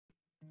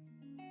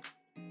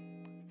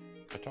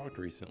I talked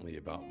recently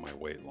about my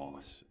weight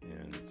loss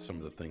and some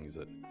of the things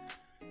that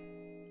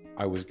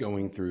I was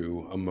going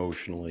through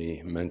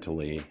emotionally,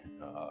 mentally,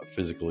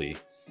 physically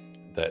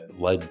that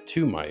led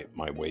to my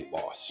weight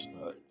loss,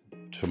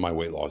 to my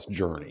weight loss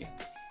journey.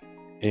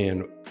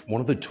 And one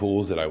of the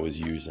tools that I was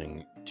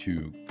using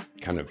to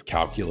kind of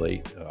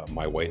calculate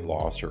my weight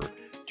loss or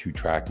to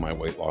track my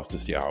weight loss to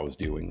see how I was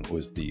doing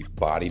was the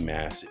body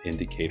mass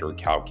indicator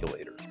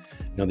calculator.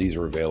 Now, these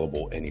are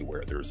available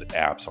anywhere. There's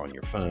apps on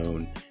your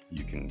phone.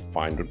 You can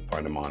find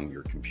them on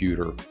your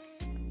computer.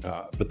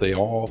 But they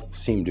all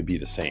seem to be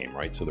the same,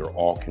 right? So they're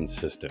all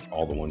consistent.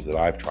 All the ones that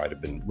I've tried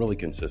have been really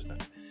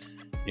consistent.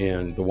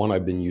 And the one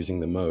I've been using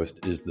the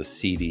most is the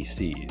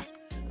CDC's.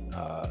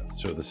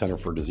 So the Center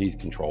for Disease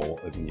Control,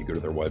 when you go to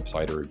their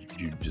website, or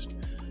if you just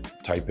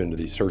type into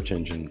the search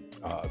engine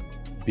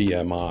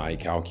BMI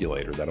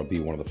calculator, that'll be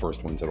one of the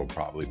first ones that'll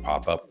probably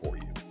pop up for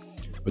you.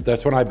 But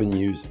that's what I've been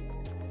using.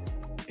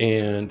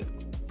 And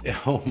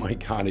oh my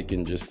God, it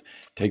can just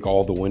take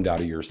all the wind out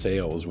of your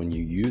sails when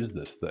you use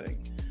this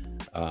thing.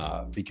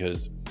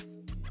 Because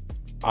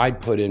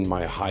I'd put in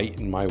my height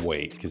and my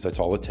weight, because that's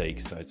all it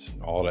takes. That's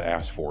all to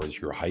ask for is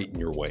your height and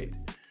your weight.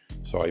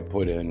 So I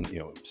put in,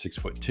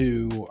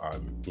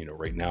 6'2".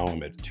 Right now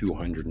I'm at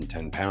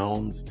 210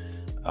 pounds.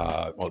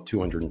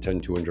 210,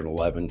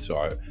 211.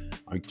 So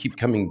I keep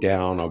coming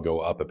down. I'll go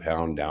up a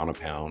pound, down a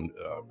pound,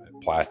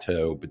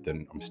 plateau, but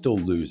then I'm still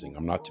losing.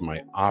 I'm not to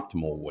my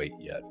optimal weight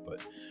yet,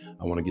 but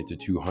I want to get to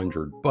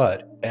 200.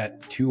 But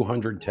at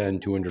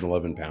 210,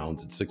 211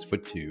 pounds, at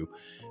 6'2",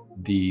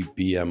 the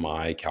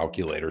BMI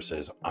calculator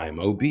says I'm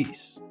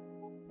obese.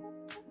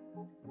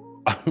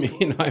 I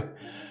mean,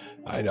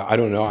 I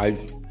don't know.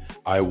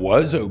 I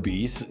was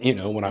obese,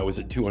 when I was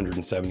at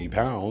 270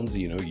 pounds, a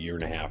year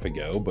and a half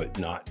ago, but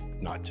not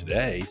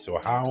today. So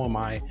how am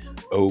I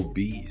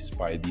obese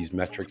by these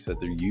metrics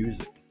that they're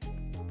using?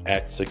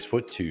 At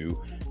 6'2",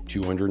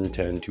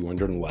 210,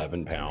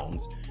 211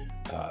 pounds.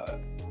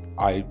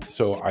 I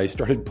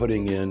started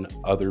putting in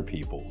other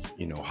people's,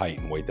 height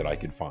and weight that I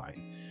could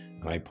find.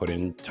 And I put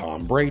in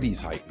Tom Brady's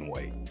height and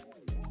weight.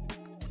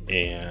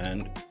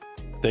 And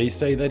they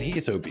say that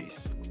he's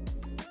obese.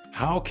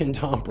 How can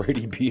Tom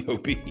Brady be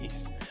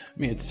obese? I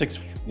mean, it's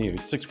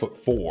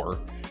 6'4",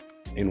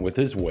 and with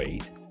his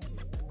weight,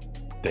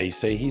 they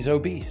say he's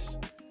obese.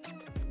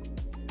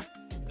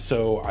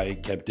 So I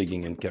kept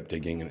digging and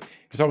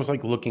because I was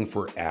like looking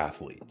for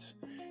athletes,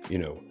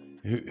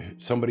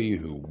 somebody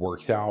who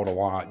works out a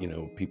lot,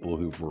 people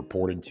who've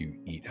reported to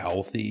eat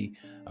healthy,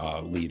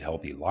 lead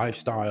healthy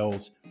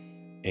lifestyles,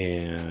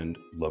 and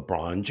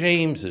LeBron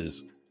James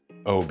is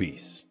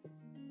obese.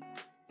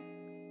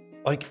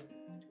 Like,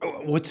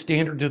 what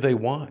standard do they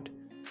want?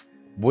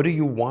 What do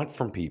you want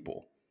from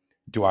people?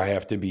 Do I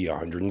have to be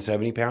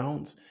 170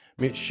 pounds?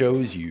 I mean, it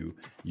shows you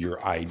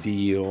your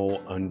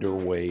ideal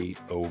underweight,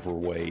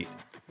 overweight,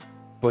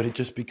 but it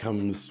just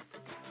becomes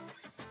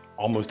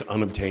almost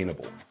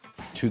unobtainable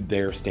to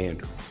their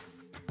standards.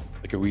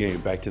 Like, are we going to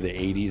get back to the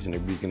 80s and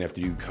everybody's going to have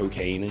to do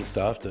cocaine and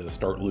stuff to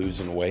start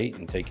losing weight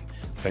and take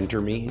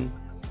phentermine?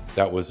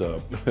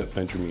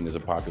 Phentermine is a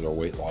popular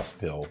weight loss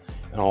pill,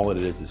 and all it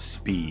is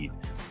speed.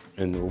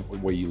 And the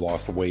way you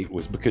lost weight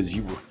was because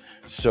you were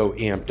so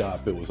amped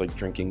up. It was like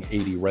drinking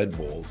 80 Red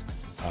Bulls,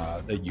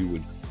 that you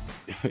would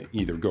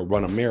either go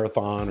run a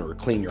marathon or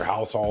clean your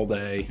house all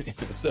day.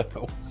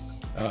 So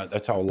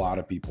that's how a lot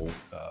of people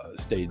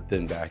stayed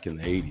thin back in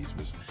the 80s,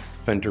 was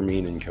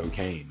phentermine and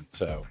cocaine.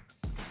 So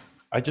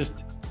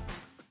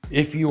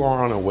if you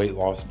are on a weight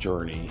loss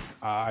journey,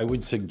 I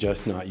would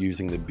suggest not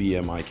using the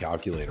BMI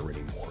calculator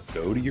anymore.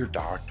 Go to your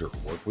doctor,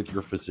 work with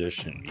your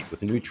physician, meet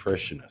with a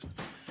nutritionist.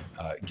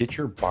 Get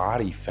your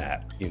body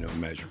fat,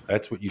 measured.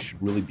 That's what you should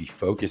really be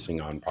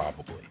focusing on,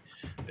 probably,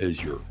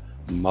 is your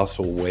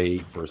muscle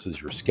weight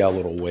versus your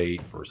skeletal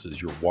weight versus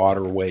your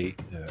water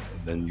weight,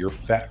 then your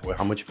fat,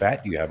 how much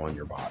fat do you have on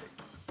your body.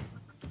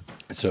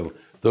 So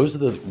those are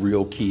the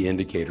real key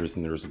indicators,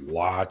 and there's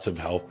lots of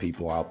health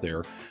people out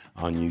there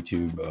on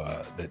YouTube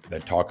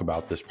that talk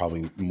about this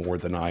probably more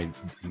than I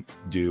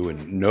do,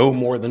 and know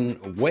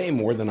way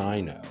more than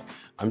I know.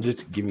 I'm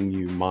just giving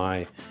you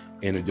my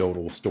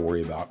anecdotal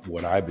story about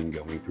what I've been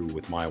going through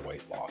with my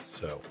weight loss.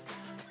 So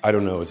I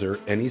don't know, is there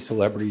any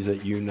celebrities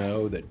that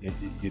that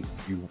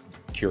you're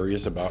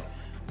curious about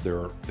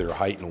their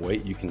height and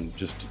weight? You can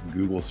just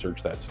Google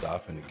search that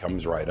stuff and it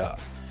comes right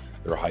up,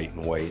 their height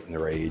and weight and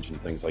their age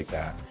and things like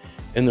that.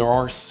 And there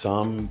are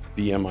some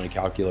BMI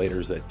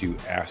calculators that do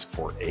ask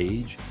for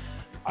age.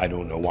 I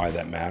don't know why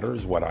that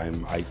matters.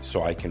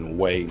 So I can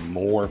weigh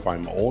more if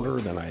I'm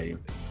older than I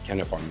can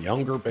if I'm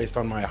younger based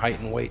on my height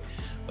and weight.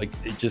 Like,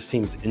 it just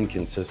seems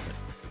inconsistent.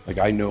 Like,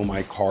 I know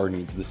my car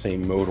needs the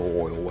same motor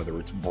oil, whether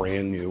it's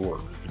brand new or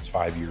if it's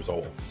 5 years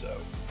old.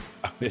 So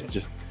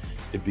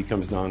it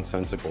becomes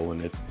nonsensical.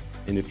 And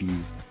if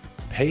you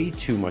pay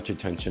too much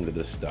attention to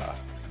this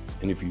stuff,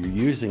 and if you're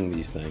using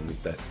these things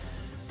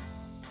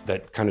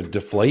that kind of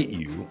deflate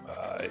you,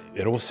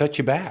 it'll set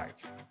you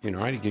back. You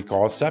get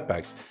called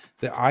setbacks.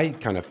 That I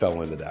kind of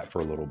fell into that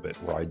for a little bit,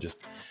 where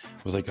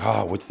was like,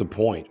 what's the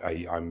point?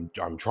 I'm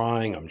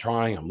trying,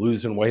 I'm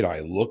losing weight. I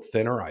look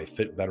thinner. I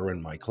fit better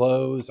in my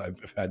clothes.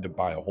 I've had to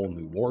buy a whole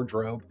new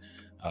wardrobe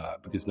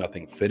because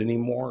nothing fit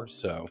anymore.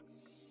 So,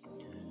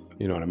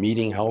 and I'm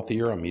eating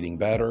healthier. I'm eating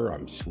better.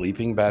 I'm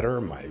sleeping better.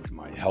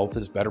 My health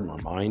is better. My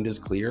mind is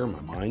clear.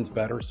 My mind's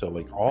better. So,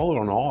 like, all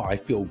in all, I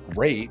feel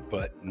great.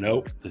 But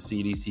nope, the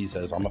CDC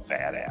says I'm a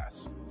fat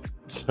ass.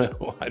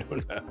 So I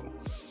don't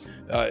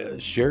know.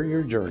 Share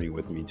your journey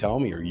with me.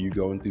 Tell me, are you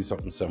going through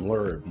something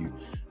similar? Or have you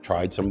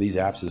tried some of these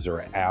apps? Is there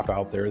an app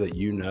out there that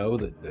you know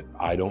that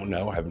I don't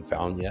know, haven't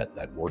found yet,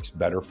 that works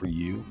better for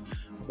you?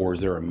 Or is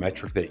there a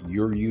metric that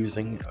you're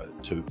using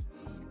to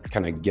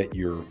kind of get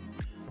your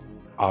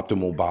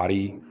optimal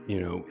body,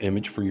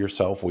 image for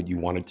yourself, what you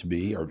want it to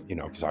be? Or,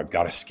 because I've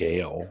got a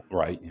scale,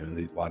 right?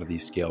 A lot of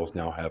these scales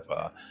now have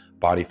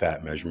body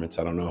fat measurements.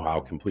 I don't know how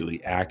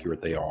completely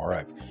accurate they are.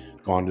 I've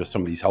gone to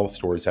some of these health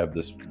stores, have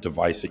this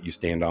device that you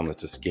stand on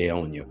that's a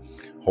scale, and you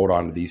hold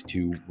on to these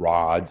two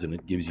rods, and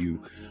it gives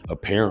you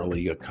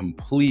apparently a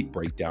complete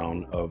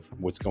breakdown of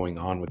what's going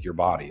on with your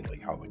body.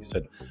 Like I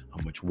said,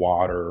 how much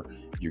water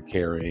you're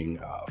carrying,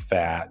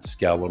 fat,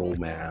 skeletal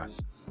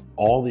mass.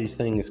 All these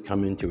things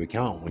come into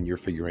account when you're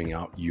figuring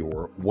out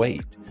your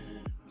weight.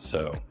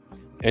 So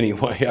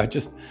anyway,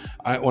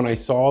 when I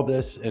saw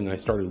this and I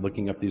started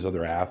looking up these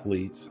other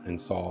athletes and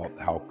saw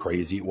how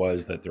crazy it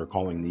was that they're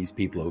calling these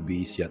people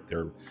obese, yet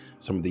they're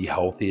some of the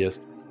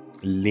healthiest,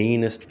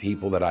 leanest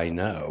people that I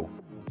know,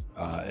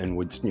 and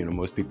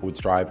most people would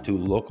strive to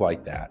look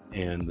like that.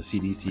 And the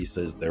CDC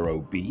says they're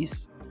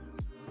obese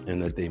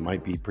and that they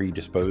might be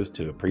predisposed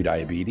to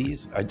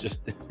prediabetes.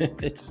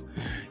 It's,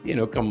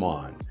 come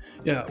on.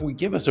 Yeah,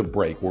 give us a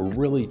break. We're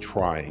really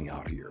trying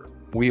out here.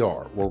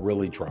 We're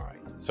really trying.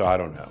 So I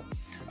don't know.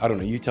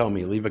 You tell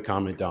me, leave a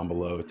comment down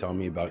below. Tell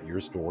me about your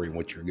story and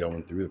what you're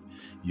going through, if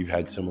you've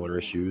had similar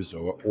issues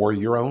or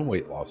your own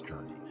weight loss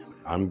journey.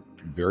 I'm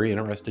very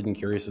interested and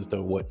curious as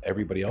to what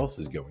everybody else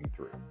is going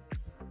through.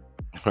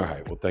 All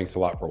right. Well, thanks a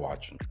lot for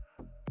watching.